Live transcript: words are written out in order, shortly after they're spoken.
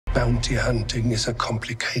Bounty hunting is a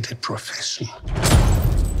complicated profession.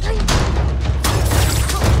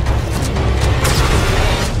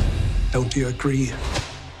 Don't you agree?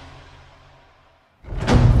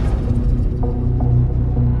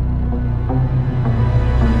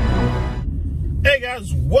 Hey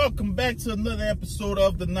guys, welcome back to another episode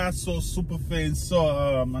of the Not So Super Phase. So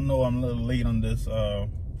I know I'm a little late on this,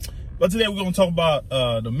 but today we're going to talk about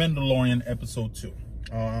the Mandalorian episode 2,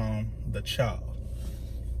 The Child.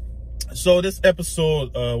 So this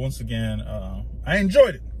episode, once again, I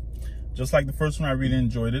enjoyed it. Just like the first one, I really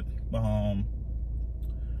enjoyed it.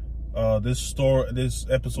 This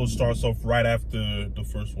episode starts off right after the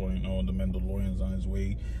first one. You know, the Mandalorian's on his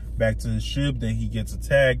way back to his ship. Then he gets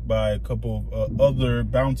attacked by a couple of other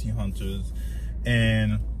bounty hunters,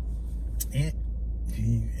 and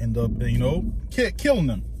he end up, you know, killing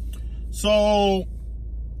them. So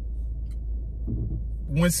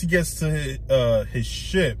once he gets to his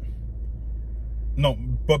ship,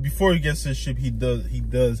 but before he gets to his ship, he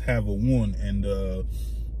does have a wound, and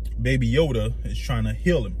Baby Yoda is trying to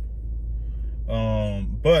heal him.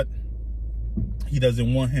 But he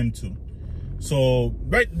doesn't want him to. So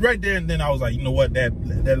right there and then I was like, you know what, that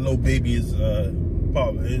little baby is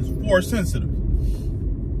force sensitive.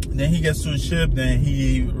 Then he gets to his ship. Then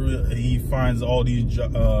he finds all these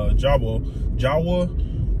Jawa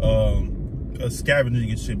scavenging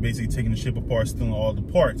his ship, basically taking the ship apart, stealing all the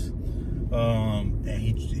parts. And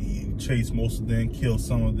he chased most of them, killed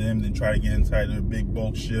some of them, then try to get inside their big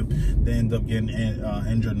bulk ship. They end up getting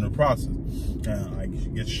injured in the process.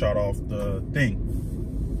 Like, gets shot off the thing.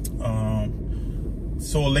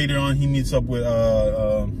 So later on, he meets up with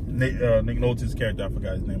Nick Nolte's character. I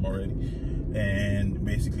forgot his name already. And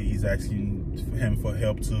basically, he's asking him for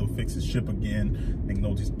help to fix his ship again. Nick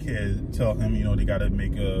Nolte's kid tell him, you know, they gotta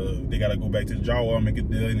go back to Jawa, make a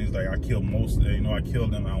deal. And he's like, I killed most of them, you know, I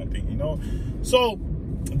killed them. I don't think, you know. So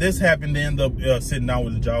this happened. They end up sitting down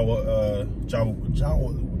with the Jawa.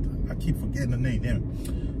 I keep forgetting the name. Damn it.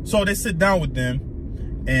 So they sit down with them,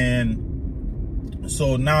 and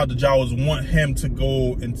so now the Jawas want him to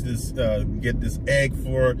go into this, get this egg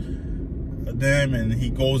for them, and he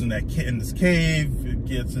goes in this cave,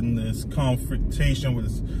 gets in this confrontation with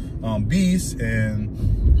this beast, and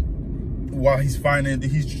while he's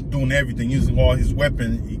doing everything, using all his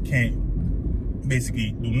weapons, he can't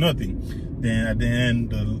basically do nothing. Then at the end,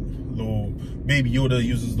 the little Baby Yoda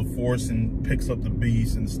uses the Force and picks up the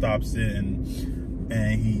beast and stops it, and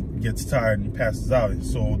he gets tired and passes out. And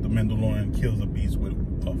so the Mandalorian kills the beast with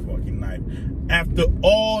a fucking knife. After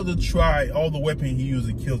all the weapon he used,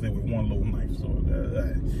 he kills it with one little knife. So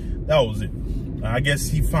that was it. I guess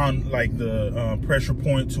he found like the pressure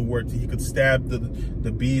point to where he could stab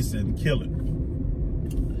the beast and kill it.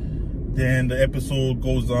 Then the episode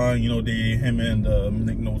goes on. You know, him and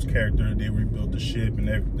Nick Nolte's character, they rebuild the ship and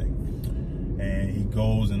everything. And he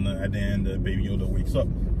goes, and at the end, Baby Yoda wakes up.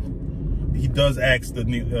 He does ask the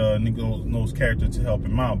Nick Nolte's character to help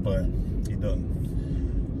him out, but he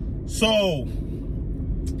doesn't. So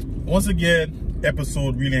once again,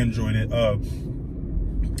 episode, really enjoyed it.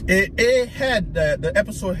 The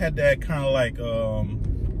episode had that kind of like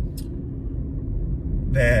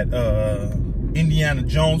that Indiana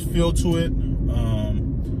Jones feel to it,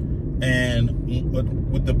 and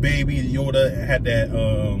with the Baby Yoda had that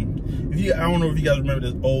I don't know if you guys remember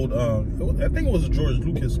this old I think it was a George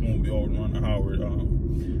Lucas movie, old Ron Howard,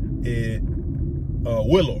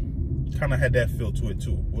 Willow. Kind of had that feel to it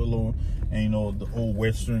too, Willow, and you know, the old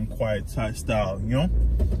Western quiet type style, you know.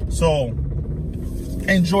 So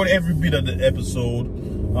enjoyed every bit of the episode.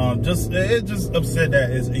 It just upset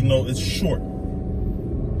that it's, you know, it's short.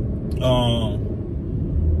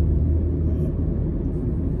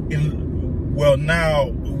 Well, now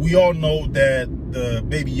we all know that the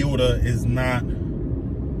Baby Yoda is not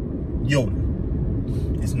Yoda.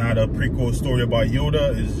 It's not a prequel story about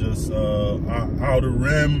Yoda. It's just Outer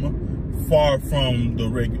Rim, far from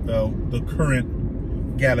the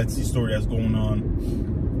current galaxy story that's going on.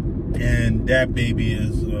 And that baby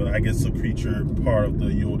is, I guess, a creature part of the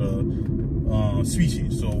Yoda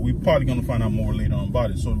species. So we're probably gonna find out more later on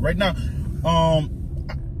about it. So right now,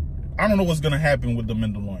 I don't know what's gonna happen with the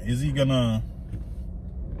Mandalorian. Is he gonna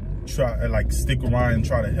try like stick around and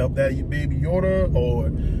try to help that Baby Yoda,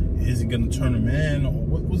 or is he gonna turn him in, or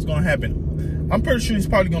what's gonna happen? I'm pretty sure he's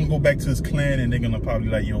probably gonna go back to his clan, and they're gonna probably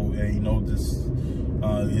like, yo, hey, you know, this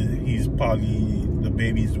he's probably, the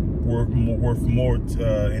baby's worth more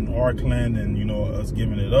in our clan than, you know, us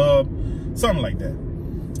giving it up, something like that.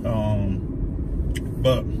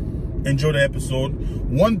 But enjoy the episode.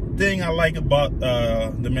 One thing I like about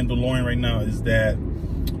the Mandalorian right now is that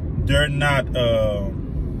they're not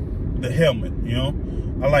the helmet, you know.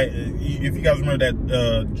 I like, if you guys remember that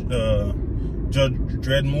Judge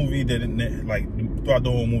Dredd movie, that like throughout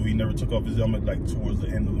the whole movie he never took off his helmet, like towards the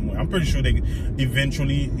end of the movie. I'm pretty sure they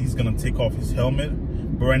eventually he's gonna take off his helmet,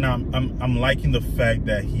 but right now I'm liking the fact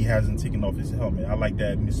that he hasn't taken off his helmet. I like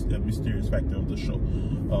that mysterious factor of the show.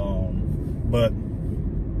 But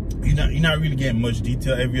you're not really getting much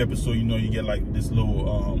detail every episode. You know, you get like this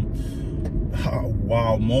little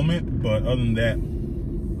wow moment, but other than that,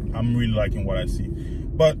 I'm really liking what I see.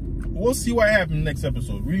 But we'll see what happens next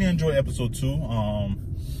episode. Really enjoy episode 2.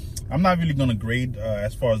 I'm not really gonna grade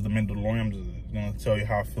as far as the Mandalorian. I'm just gonna tell you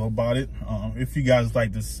how I feel about it. If you guys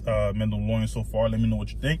like this Mandalorian so far, let me know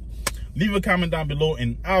what you think. Leave a comment down below,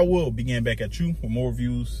 and I will begin back at you with more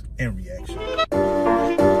reviews and reactions.